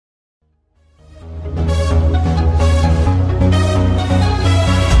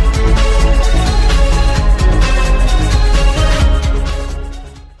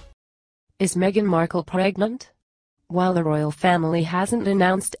Is Meghan Markle pregnant? While the royal family hasn't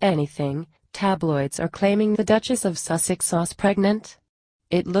announced anything, tabloids are claiming the Duchess of Sussex is pregnant.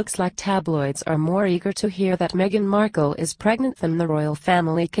 It looks like tabloids are more eager to hear that Meghan Markle is pregnant than the royal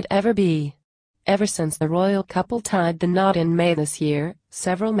family could ever be. Ever since the royal couple tied the knot in May this year,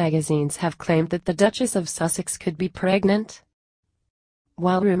 several magazines have claimed that the Duchess of Sussex could be pregnant.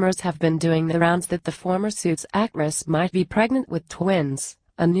 While rumors have been doing the rounds that the former Suits actress might be pregnant with twins,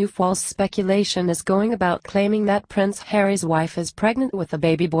 a new false speculation is going about claiming that Prince Harry's wife is pregnant with a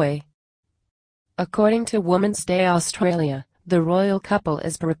baby boy. According to Women's Day Australia, the royal couple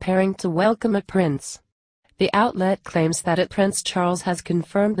is preparing to welcome a prince. The outlet claims that Prince Charles has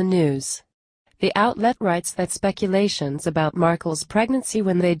confirmed the news. The outlet writes that speculations about Markle's pregnancy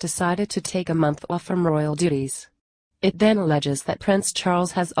when they decided to take a month off from royal duties. It then alleges that Prince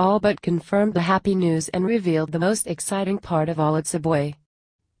Charles has all but confirmed the happy news and revealed the most exciting part of all: it's a boy.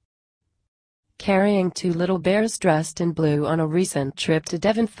 Carrying two little bears dressed in blue on a recent trip to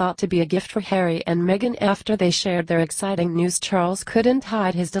Devon thought to be a gift for Harry and Meghan after they shared their exciting news, Charles couldn't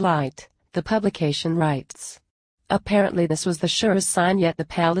hide his delight, the publication writes. Apparently this was the surest sign yet the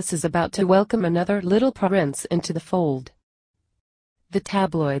palace is about to welcome another little prince into the fold. The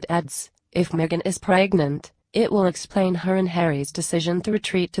tabloid adds, if Meghan is pregnant, it will explain her and Harry's decision to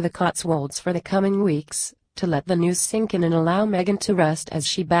retreat to the Cotswolds for the coming weeks, to let the news sink in and allow Meghan to rest as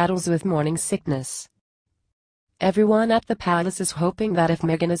she battles with morning sickness. Everyone at the palace is hoping that if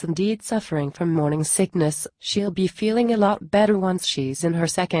Meghan is indeed suffering from morning sickness, she'll be feeling a lot better once she's in her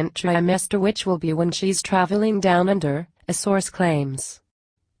second trimester, which will be when she's traveling down under, a source claims.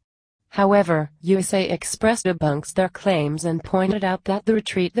 However, USA Express debunks their claims and pointed out that the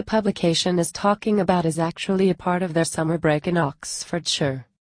retreat the publication is talking about is actually a part of their summer break in Oxfordshire.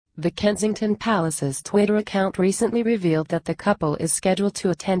 The Kensington Palace's Twitter account recently revealed that the couple is scheduled to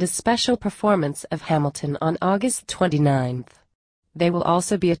attend a special performance of Hamilton on August 29. They will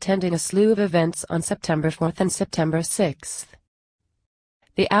also be attending a slew of events on September 4 and September 6.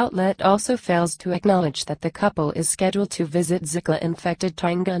 The outlet also fails to acknowledge that the couple is scheduled to visit Zika-infected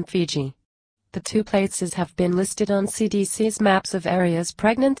Tonga and Fiji. The two places have been listed on CDC's maps of areas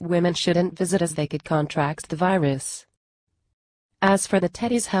pregnant women shouldn't visit as they could contract the virus. As for the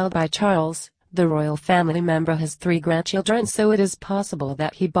teddies held by Charles, the royal family member has 3 grandchildren, so it is possible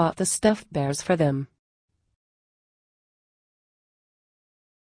that he bought the stuffed bears for them.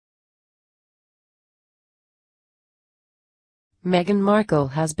 Meghan Markle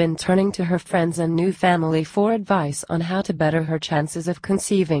has been turning to her friends and new family for advice on how to better her chances of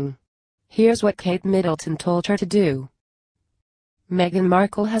conceiving. Here's what Kate Middleton told her to do. Meghan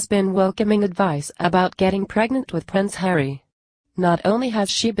Markle has been welcoming advice about getting pregnant with Prince Harry. Not only has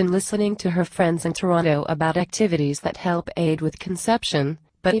she been listening to her friends in Toronto about activities that help aid with conception,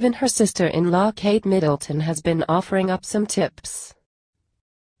 but even her sister-in-law Kate Middleton has been offering up some tips.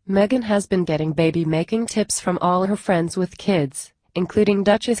 Meghan has been getting baby-making tips from all her friends with kids, including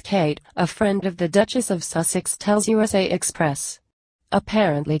Duchess Kate, a friend of the Duchess of Sussex, tells USA Express.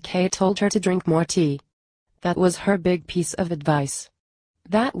 Apparently Kate told her to drink more tea. That was her big piece of advice.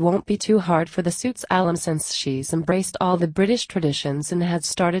 That won't be too hard for the Suits alum since she's embraced all the British traditions and had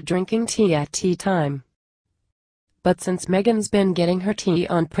started drinking tea at tea time. But since Meghan's been getting her tea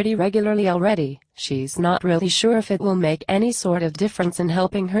on pretty regularly already, she's not really sure if it will make any sort of difference in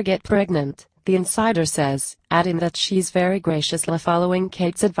helping her get pregnant, the insider says, adding that she's very graciously following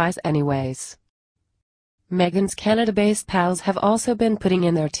Kate's advice anyways. Meghan's Canada-based pals have also been putting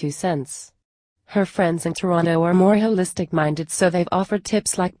in their 2 cents. Her friends in Toronto are more holistic-minded, so they've offered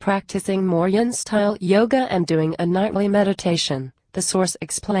tips like practicing more yin-style yoga and doing a nightly meditation, the source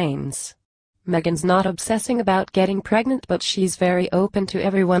explains. Meghan's not obsessing about getting pregnant, but she's very open to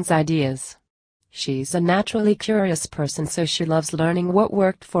everyone's ideas. She's a naturally curious person, so she loves learning what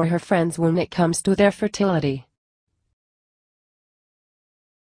worked for her friends when it comes to their fertility.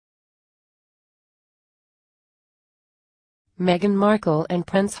 Meghan Markle and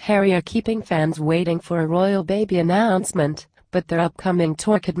Prince Harry are keeping fans waiting for a royal baby announcement, but their upcoming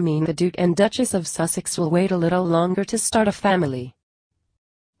tour could mean the Duke and Duchess of Sussex will wait a little longer to start a family.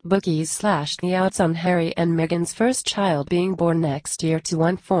 Bookies slashed the odds on Harry and Meghan's first child being born next year to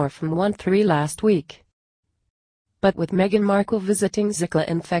 1-4 from 1-3 last week. But with Meghan Markle visiting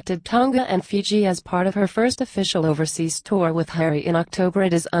Zika-infected Tonga and Fiji as part of her first official overseas tour with Harry in October,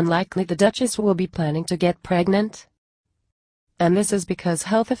 it is unlikely the Duchess will be planning to get pregnant. And this is because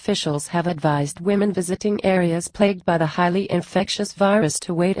health officials have advised women visiting areas plagued by the highly infectious virus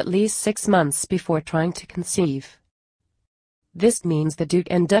to wait at least 6 months before trying to conceive. This means the Duke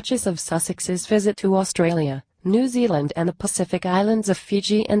and Duchess of Sussex's visit to Australia, New Zealand and the Pacific Islands of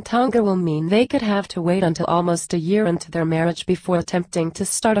Fiji and Tonga will mean they could have to wait until almost a year into their marriage before attempting to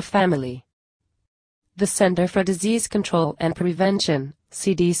start a family. The Centre for Disease Control and Prevention,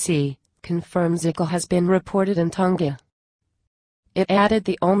 CDC, confirmed Zika has been reported in Tonga. It added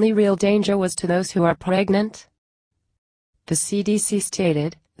the only real danger was to those who are pregnant. The CDC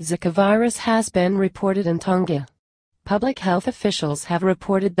stated, Zika virus has been reported in Tonga. Public health officials have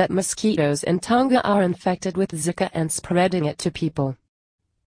reported that mosquitoes in Tonga are infected with Zika and spreading it to people.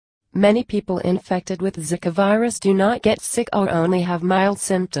 Many people infected with Zika virus do not get sick or only have mild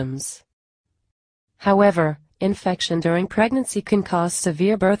symptoms. However, infection during pregnancy can cause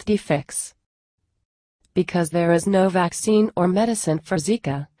severe birth defects. Because there is no vaccine or medicine for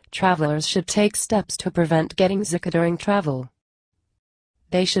Zika, travelers should take steps to prevent getting Zika during travel.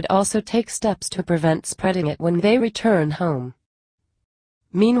 They should also take steps to prevent spreading it when they return home.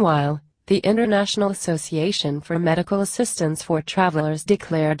 Meanwhile, the International Association for Medical Assistance for Travelers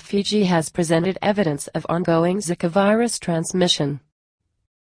declared Fiji has presented evidence of ongoing Zika virus transmission.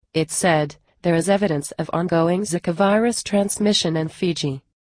 It said, there is evidence of ongoing Zika virus transmission in Fiji.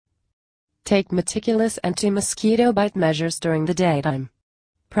 Take meticulous anti-mosquito bite measures during the daytime.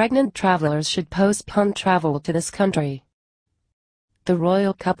 Pregnant travelers should postpone travel to this country. The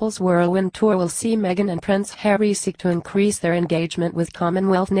royal couple's whirlwind tour will see Meghan and Prince Harry seek to increase their engagement with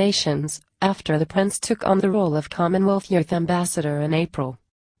Commonwealth nations, after the prince took on the role of Commonwealth Youth Ambassador in April.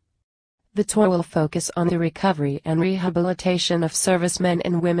 The tour will focus on the recovery and rehabilitation of servicemen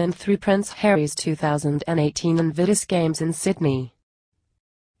and women through Prince Harry's 2018 Invictus Games in Sydney.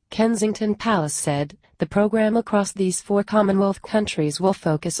 Kensington Palace said, the program across these 4 Commonwealth countries will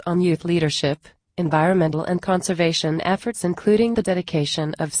focus on youth leadership, environmental and conservation efforts including the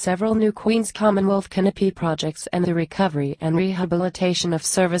dedication of several new Queen's Commonwealth canopy projects and the recovery and rehabilitation of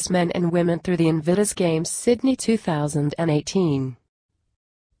servicemen and women through the Invictus Games Sydney 2018.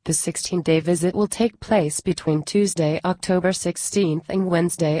 The 16-day visit will take place between Tuesday, October 16 and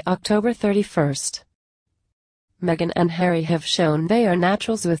Wednesday, October 31. Meghan and Harry have shown they are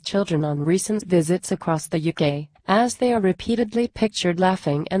naturals with children on recent visits across the UK, as they are repeatedly pictured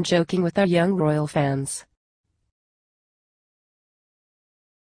laughing and joking with their young royal fans.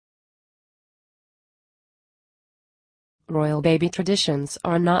 Royal baby traditions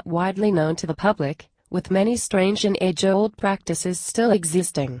are not widely known to the public, with many strange and age-old practices still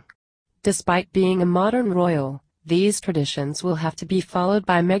existing. Despite being a modern royal, these traditions will have to be followed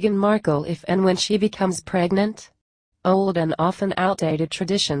by Meghan Markle if and when she becomes pregnant. Old and often outdated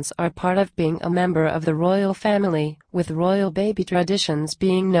traditions are part of being a member of the royal family, with royal baby traditions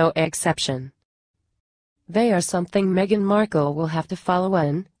being no exception. They are something Meghan Markle will have to follow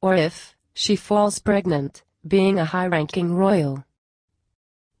when, or if, she falls pregnant, being a high-ranking royal.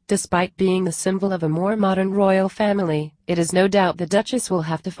 Despite being the symbol of a more modern royal family, it is no doubt the Duchess will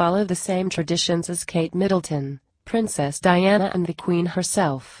have to follow the same traditions as Kate Middleton, Princess Diana and the Queen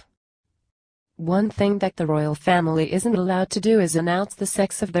herself. One thing that the royal family isn't allowed to do is announce the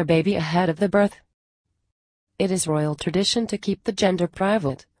sex of their baby ahead of the birth. It is royal tradition to keep the gender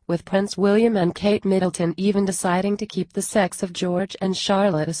private, with Prince William and Kate Middleton even deciding to keep the sex of George and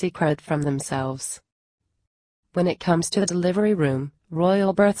Charlotte a secret from themselves. When it comes to the delivery room,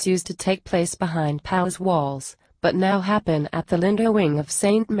 royal births used to take place behind palace walls, but now happen at the Linda wing of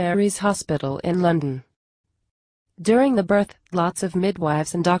St. Mary's Hospital in London. During the birth, lots of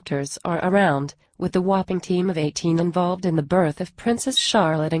midwives and doctors are around, with the whopping team of 18 involved in the birth of Princess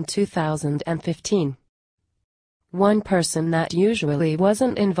Charlotte in 2015. One person that usually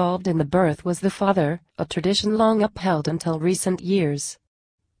wasn't involved in the birth was the father, a tradition long upheld until recent years.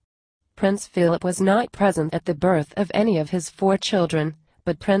 Prince Philip was not present at the birth of any of his 4 children,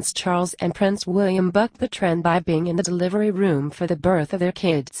 but Prince Charles and Prince William bucked the trend by being in the delivery room for the birth of their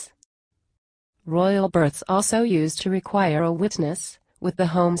kids. Royal births also used to require a witness, with the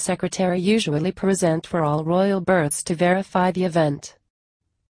Home Secretary usually present for all royal births to verify the event.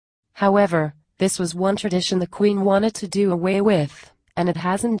 However, this was one tradition the Queen wanted to do away with, and it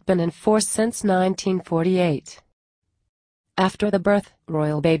hasn't been enforced since 1948. After the birth,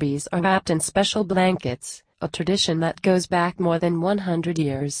 royal babies are wrapped in special blankets, a tradition that goes back more than 100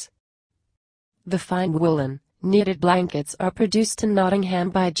 years. The fine woolen, knitted blankets are produced in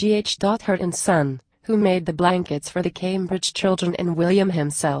Nottingham by G.H. Hurt & Son, who made the blankets for the Cambridge children and William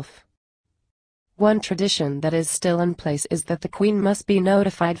himself. One tradition that is still in place is that the Queen must be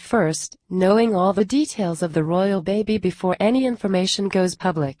notified first, knowing all the details of the royal baby before any information goes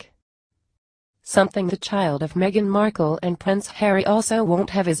public. Something the child of Meghan Markle and Prince Harry also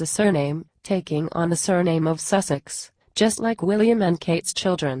won't have is a surname, taking on the surname of Sussex, just like William and Kate's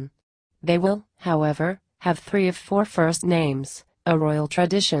children. They will, however, have 3 of 4 first names, a royal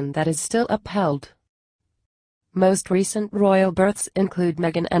tradition that is still upheld. Most recent royal births include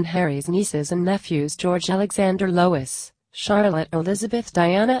Meghan and Harry's nieces and nephews George Alexander Lois, Charlotte Elizabeth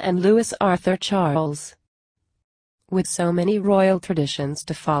Diana and Louis Arthur Charles. With so many royal traditions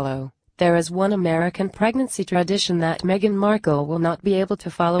to follow, there is one American pregnancy tradition that Meghan Markle will not be able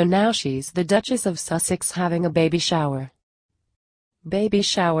to follow now she's the Duchess of Sussex having a baby shower. Baby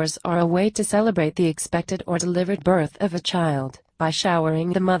showers are a way to celebrate the expected or delivered birth of a child, by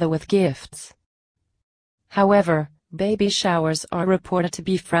showering the mother with gifts. However, baby showers are reported to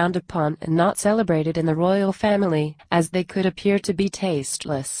be frowned upon and not celebrated in the royal family, as they could appear to be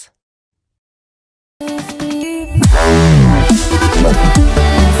tasteless.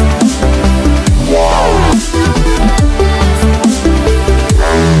 Wow.